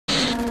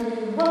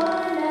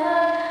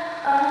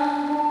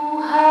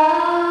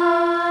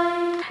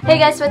Hey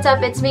guys, what's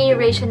up? It's me,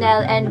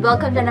 BEAUTYMNL, and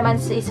welcome na naman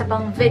sa isa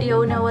pang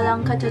video na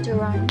walang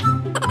katuturan.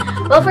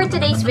 Well, for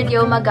today's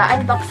video,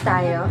 mag-unbox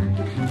tayo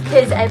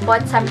because I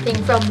bought something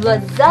from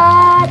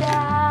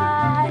LAZADA.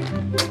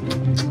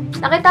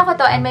 Nakita ko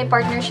to and may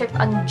partnership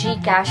ang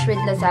GCash with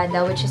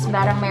LAZADA, which is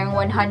parang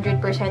mayroong 100%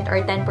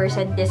 or 10%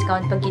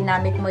 discount pag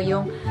ginamit mo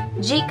yung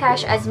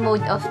GCash as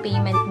mode of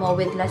payment mo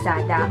with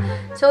LAZADA.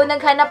 So,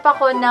 naghanap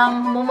ako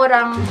ng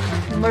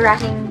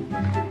murahing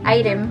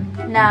item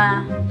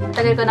na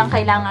tagal ko nang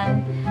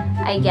kailangan,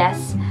 I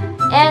guess.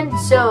 And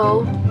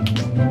so,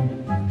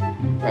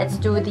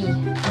 let's do the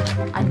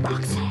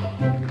unboxing.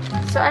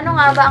 So, ano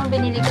nga ba ang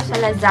binili ko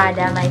sa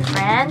LAZADA, my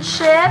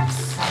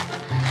friendships?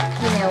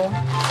 You know,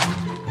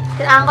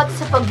 kailangan ko ito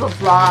sa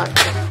pag-vlog.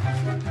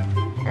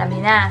 Alam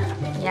niyo na.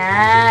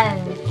 Yan.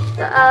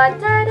 So,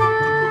 tada!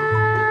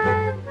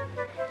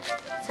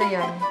 So,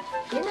 yun.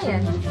 Yun na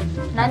yun.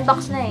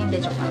 Na-unbox na eh.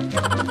 Hindi, joke lang.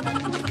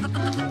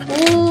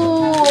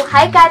 Ooh!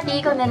 Hi,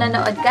 Cathy! Kung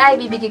nanonood ka,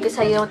 ibibigay ko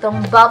sa'yo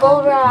itong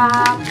bubble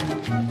wrap.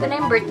 Ito na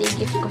yung birthday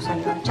gift ko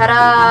sa'yo.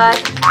 Charot!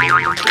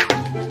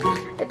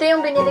 Ito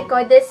yung binili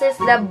ko. This is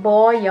the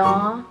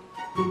Boya.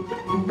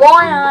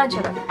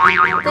 Charot.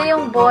 Ito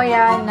yung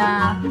Boya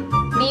na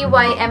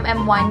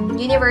BEAUTYMNL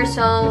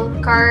Universal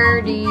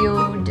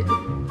KARUD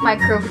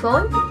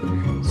microphone.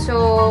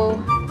 So,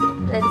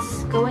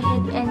 let's go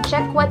ahead and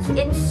check what's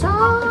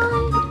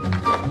inside.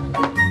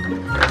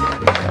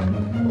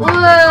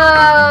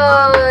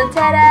 Whoa!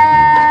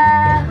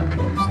 Ta-da!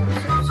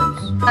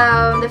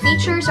 The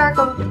features are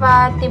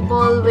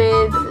compatible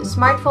with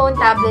smartphone,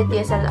 tablet,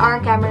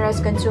 DSLR, cameras,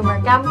 consumer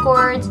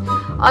camcorders,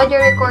 audio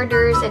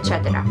recorders,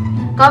 etc.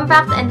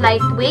 Compact and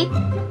lightweight.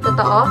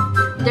 Totoo.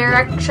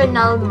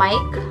 Directional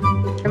mic.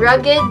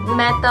 Rugged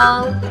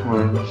metal.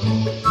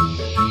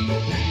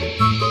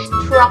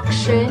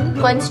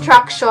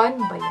 Construction.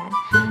 Ba yan?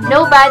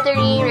 No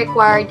battery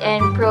required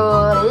and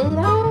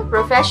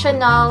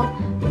professional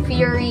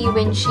Fury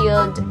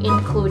windshield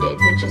included,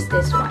 which is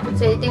this one.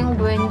 So, ito yung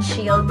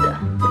windshield.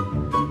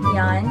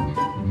 Yan.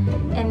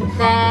 And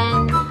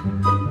then,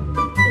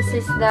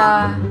 this is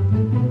the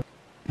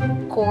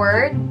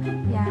cord.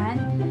 Yan.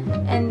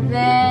 And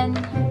then,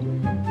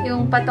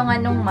 yung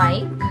patungan ng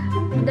mic.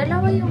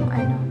 Dalawa yung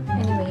ano.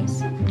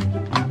 Anyways.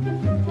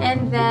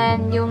 And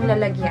then, yung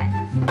lalagyan.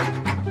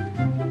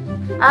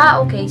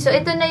 Ah, okay. So,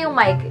 ito na yung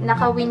mic.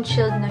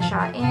 Naka-windshield na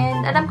siya.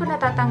 And, alam ko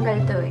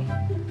natatanggal to eh.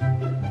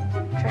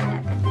 Try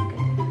natin.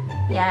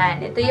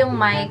 Yan. Ito yung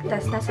mic.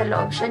 Tapos, nasa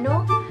loob siya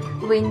no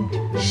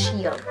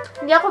windshield.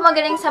 Hindi ako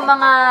magaling sa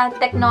mga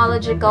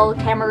technological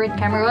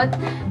camera.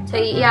 So,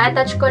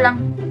 i-attach ko lang.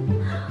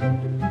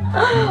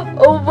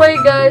 Oh my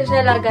gosh!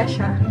 Nalaga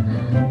siya.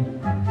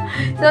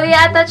 So,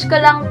 i-attach ko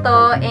lang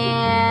to.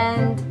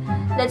 And,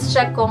 let's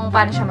check kung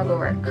paano siya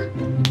mag-work.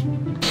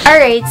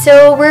 Alright,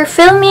 so we're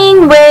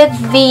filming with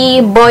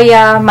the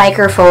Boya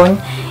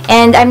microphone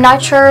and I'm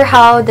not sure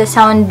how the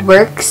sound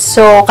works,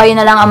 so kayo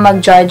na lang ang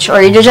mag-judge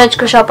or i-judge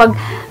ko siya pag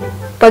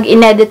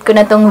in-edit ko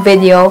na tong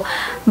video.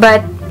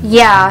 But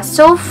yeah,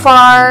 so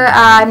far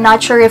I'm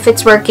not sure if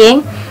it's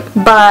working,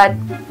 but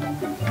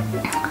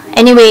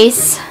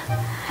anyways,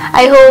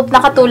 I hope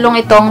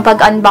nakatulong itong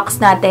pag-unbox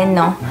natin,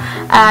 no?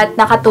 At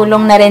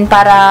nakatulong na rin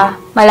para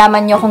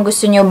malaman nyo kung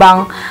gusto nyo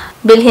bang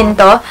bilhin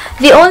to.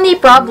 The only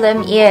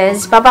problem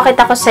is,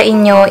 papakita ko sa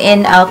inyo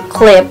in a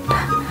clip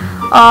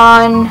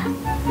on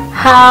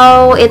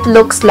how it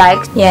looks like.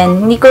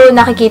 Yan, hindi ko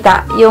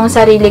nakikita yung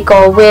sarili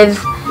ko with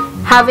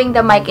having the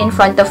mic in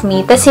front of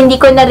me. Tapos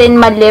hindi ko na rin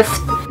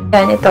ma-lift.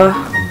 Yan, ito.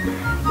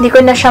 Hindi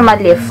ko na siya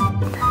ma-lift.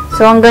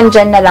 So, hanggang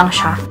dyan na lang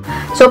siya.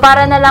 So,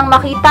 para na lang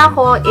makita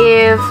ko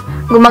if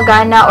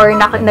gumagana or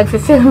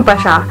nag-film pa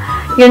siya.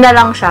 Yun na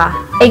lang siya.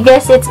 I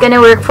guess it's gonna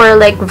work for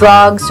like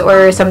vlogs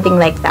or something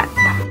like that.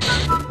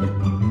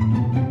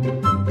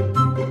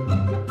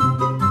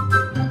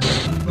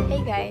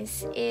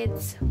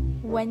 It's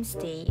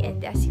Wednesday and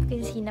as you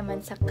can see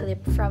naman sa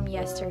clip from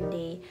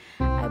yesterday,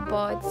 I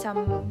bought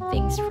some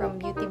things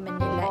from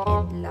BEAUTYMNL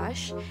and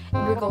LUSH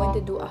and we're going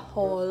to do a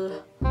haul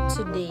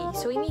today.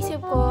 So inisip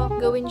ko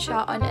gawin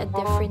siya on a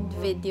different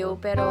video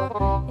pero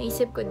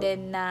naisip ko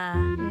din na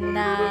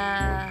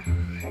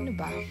ano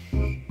ba?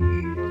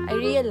 I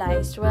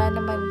realized wala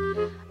naman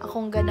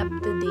akong ganap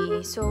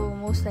today. So,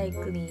 most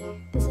likely,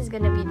 this is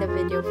gonna be the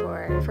video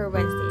for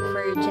Wednesday,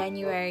 for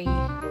January.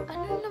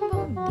 Ano na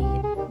bang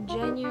date?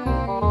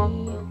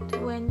 January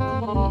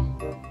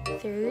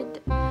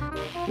 23rd?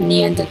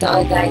 Hindi yan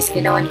totoo, guys.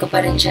 Ginawan ko pa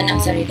rin siya ng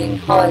sariling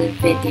haul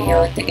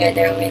video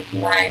together with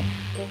my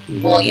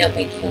Boya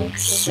video.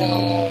 So,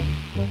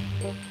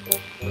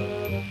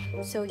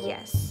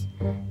 yes.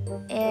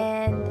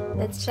 And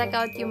let's check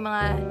out yung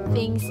mga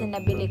things na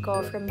nabili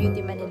ko from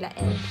BEAUTYMNL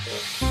and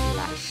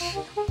LUSH.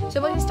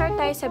 So, mag-start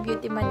tayo sa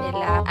BEAUTYMNL.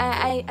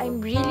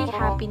 I'm really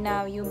happy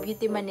now yung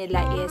BEAUTYMNL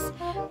is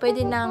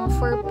pwede nang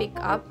for pick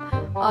up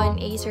on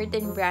a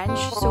certain branch.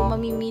 So,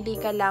 mamimili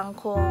ka lang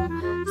kung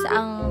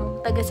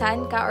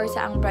taga-saan ka or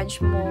saang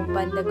branch mo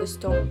banda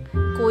gustong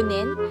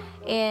kunin.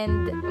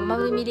 And,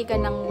 mamimili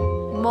ka ng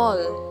mall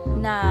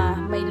na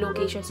may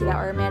location sila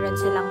or meron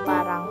silang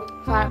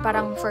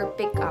parang for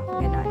pick up,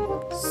 ganon.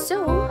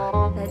 So,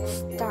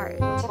 let's start.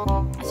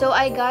 So,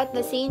 I got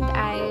the St.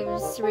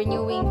 Ives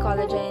Renewing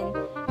Collagen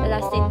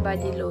Elastin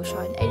Body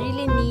Lotion. I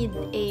really need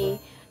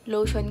a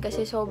lotion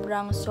kasi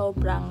sobrang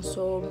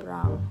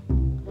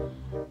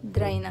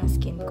dry ng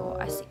skin ko,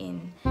 as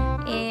in.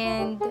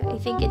 And I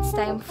think it's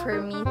time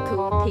for me to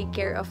take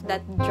care of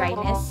that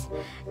dryness.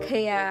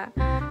 Kaya,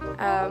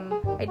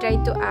 I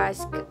tried to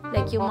ask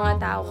like yung mga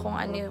tao kung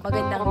ano yung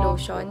magandang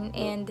lotion.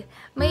 And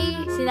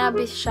may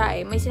sinabi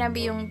siya may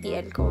sinabi yung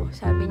TL ko.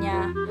 Sabi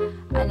niya,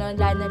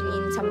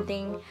 lanolin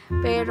something.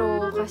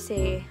 Pero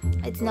kasi,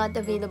 it's not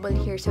available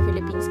here sa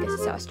Philippines kasi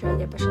sa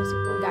Australia pa siya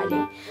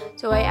galing.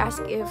 So, I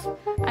asked if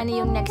ano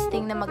yung next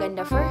thing na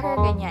maganda for her,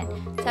 ganyan.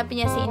 Sabi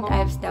niya St.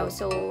 Ives daw.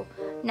 So,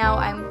 now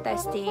I'm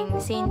testing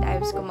St.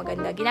 Ives kung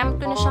maganda.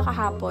 Ginamit ko na siya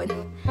kahapon,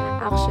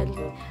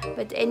 actually.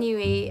 But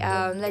anyway,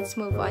 let's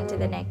move on to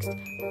the next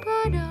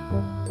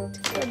product.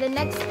 So, the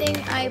next thing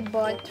I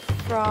bought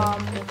from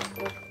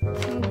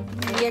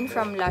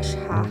LUSH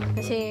ha.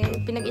 Kasi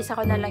pinag-isa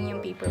ko na lang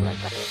yung paper bag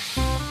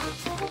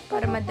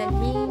para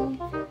madaling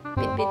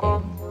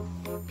bitbitin.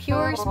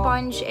 Pure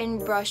Sponge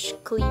and Brush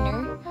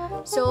Cleaner.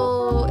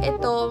 So,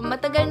 ito,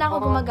 matagal na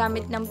ako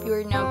gumagamit ng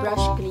pure na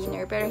brush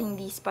cleaner pero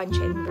hindi sponge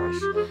and brush.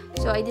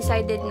 So, I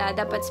decided na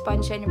dapat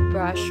sponge and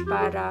brush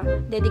para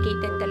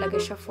dedicated talaga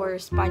siya for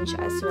sponge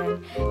as well.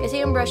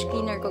 Kasi yung brush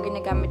cleaner ko,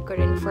 ginagamit ko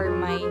rin for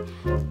my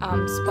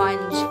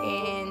sponge,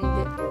 and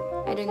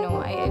I don't know,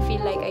 I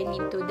feel like I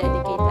need to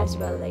dedicate as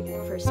well like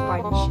for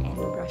sponge and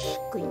brush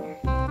cleaner.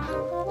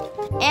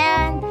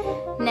 And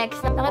next,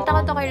 nakita ko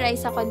to kay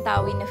Raisa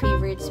Contawi na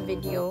favorites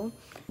video.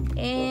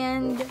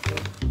 And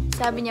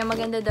sabi niya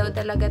maganda daw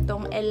talaga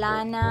tong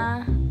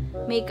Elana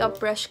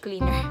makeup brush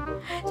cleaner.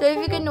 So if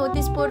you can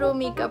notice, puro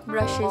makeup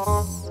brush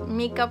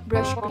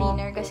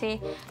cleaner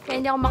kasi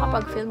kaya hindi ako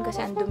makapag-film kasi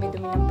ang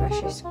dumi-dumi ng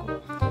brushes ko.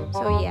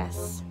 So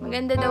yes,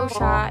 maganda daw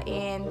siya,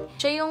 and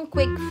siya yung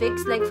quick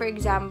fix, like for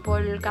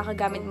example,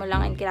 kakagamit mo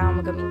lang and kailangan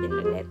mo gamitin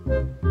ulit.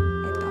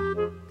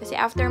 Kasi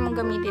after mong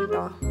gamitin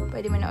to,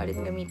 pwede mo na ulit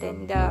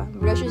gamitin. The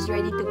brush is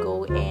ready to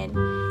go and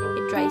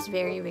it dries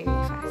very, very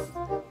fast.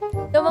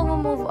 So,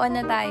 mag-move on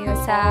na tayo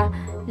sa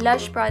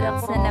LUSH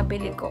products na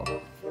nabili ko.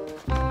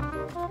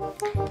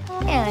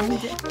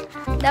 And,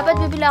 dapat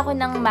bibili ako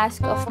ng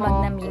Mask of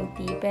Magna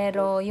Minty,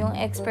 pero yung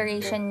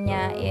expiration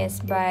niya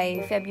is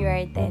by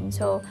February 10.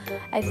 So,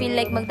 I feel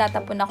like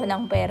magtatapon ako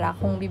ng pera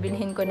kung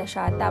bibilhin ko na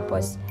siya,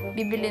 tapos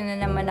bibili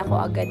na naman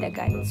ako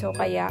agad-agad. So,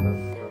 kaya,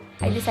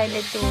 I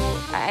decided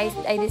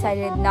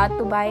not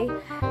to buy,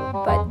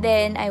 but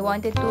then I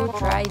wanted to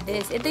try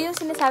this. Ito yung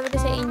sinasabi ko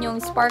sa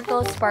inyong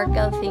sparkle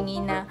thingy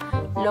na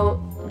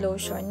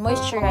lotion,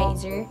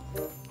 moisturizer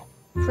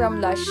from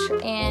LUSH,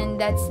 and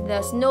that's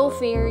the Snow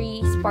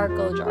Fairy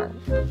Sparkle Jar.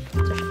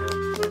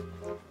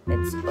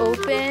 Let's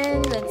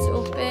open.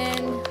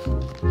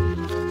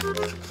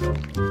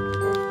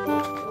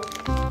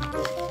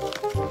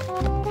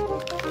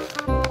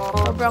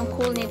 Sobrang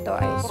cool nito,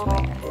 I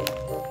swear.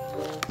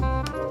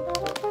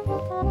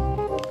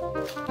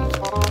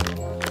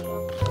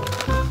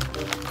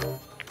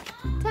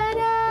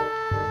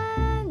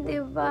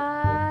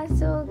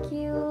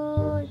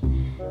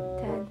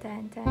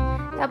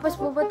 Tapos,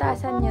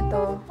 bubutasan nyo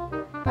to.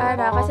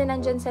 Kasi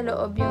nandyan sa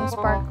loob yung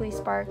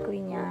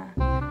sparkly niya.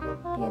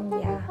 Yan,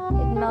 yeah.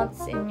 It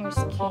melts in your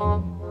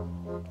skin.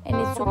 And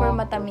it's super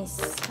matamis.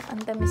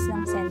 Ang tamis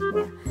ng scent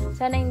niya.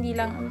 Sana hindi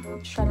lang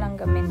siya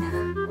langgamin.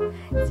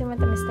 Kasi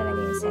matamis talaga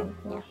yung scent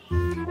niya.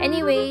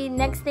 Anyway,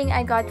 next thing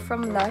I got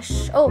from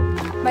LUSH. Oh,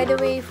 by the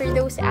way, for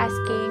those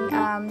asking,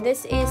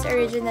 this is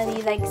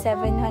originally like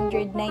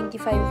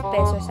 795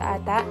 pesos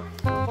ata.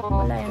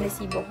 Wala yung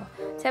resibo ko.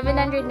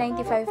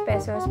 795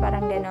 pesos,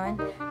 parang ganon.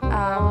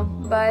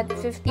 But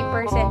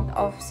 50%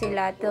 off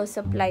sila till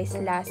supplies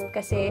last.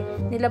 Kasi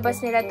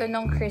nilabas nila to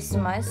nung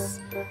Christmas.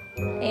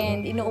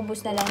 And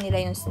inuubos na lang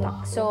nila yung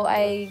stock. So,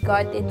 I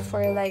got it for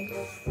like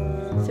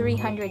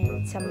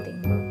 300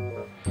 something.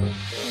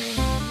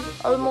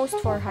 Almost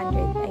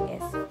 400, I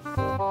guess.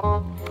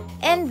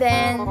 And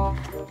then,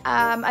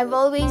 I've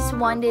always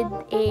wanted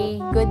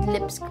a good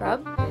lip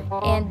scrub.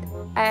 And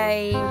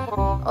I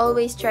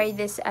always try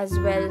this as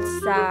well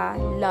sa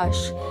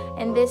LUSH.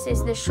 And this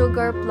is the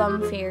Sugar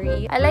Plum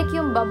Fairy. I like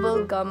yung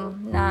bubble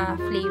gum na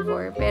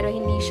flavor, pero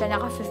hindi siya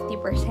naka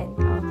 50%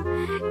 off.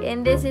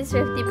 And this is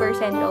 50%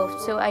 off.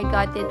 So, I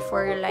got it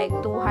for like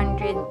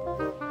 212.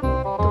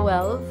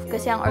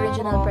 Kasi ang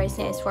original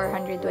price niya is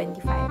 425.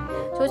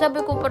 So,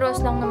 sabi ko, parehas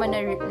lang naman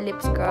na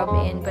lip scrub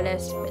and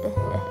parehas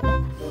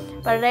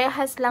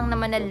lang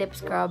naman na lip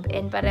scrub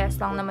and parehas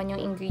lang naman yung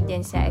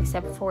ingredients niya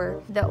except for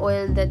the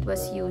oil that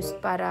was used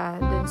para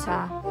dun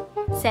sa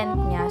scent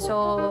niya.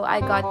 So, I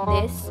got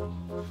this.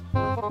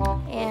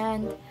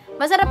 And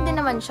masarap din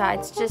naman siya.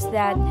 It's just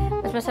that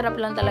mas masarap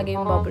lang talaga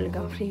yung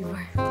bubblegum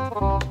flavor.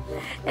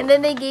 And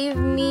then they gave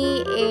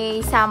me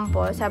a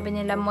sample. Sabi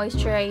nila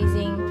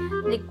moisturizing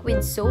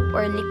liquid soap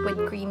or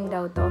liquid cream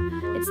daw to.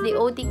 It's the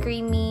OT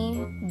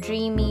Creamy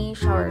Dreamy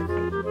Shower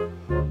Cream.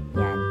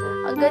 Yan.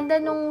 Ang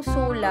ganda nung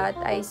sulat,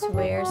 I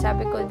swear.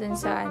 Sabi ko dun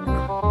sa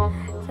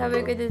LUSH.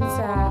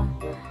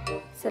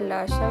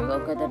 Sabi ko,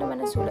 ganda naman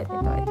ang sulat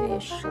nito. Ito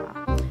yung siya.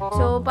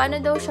 So, paano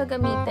daw siya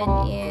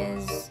gamitin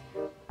is,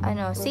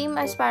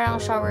 same as parang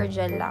shower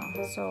gel lang.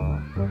 So,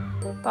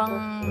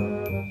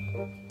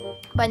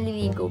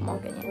 panliligo mo,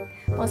 ganyan.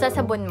 Pang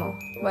sasabon mo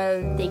while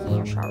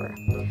taking your shower.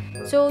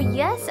 So,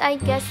 yes, I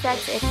guess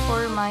that's it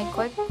for my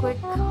quick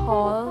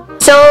haul.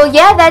 So,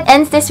 yeah, that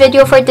ends this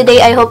video for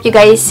today. I hope you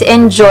guys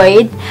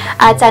enjoyed.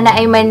 At sana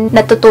ay may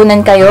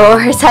natutunan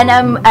kayo or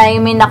sana ay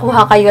may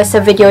nakuha kayo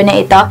sa video na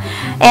ito.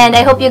 And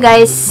I hope you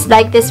guys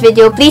like this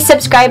video. Please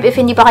subscribe if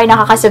hindi pa kayo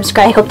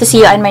nakaka-subscribe. I hope to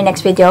see you on my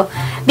next video.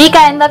 Be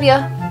kind. Love you.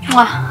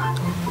 Mwah.